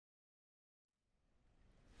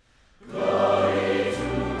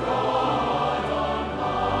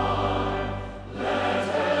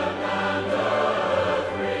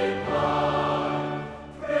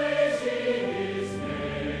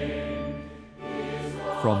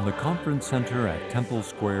From the Conference Center at Temple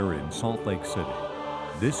Square in Salt Lake City,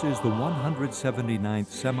 this is the 179th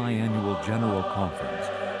Semi-Annual General Conference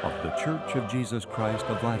of the Church of Jesus Christ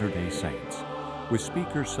of Latter-day Saints, with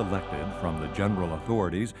speakers selected from the general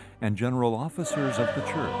authorities and general officers of the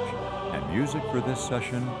church, and music for this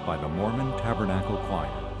session by the Mormon Tabernacle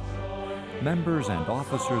Choir. Members and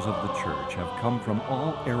officers of the church have come from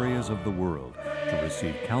all areas of the world to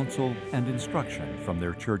receive counsel and instruction from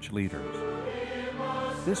their church leaders.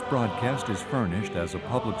 This broadcast is furnished as a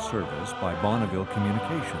public service by Bonneville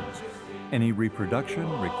Communications. Any reproduction,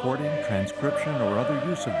 recording, transcription, or other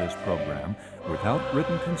use of this program without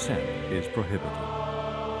written consent is prohibited.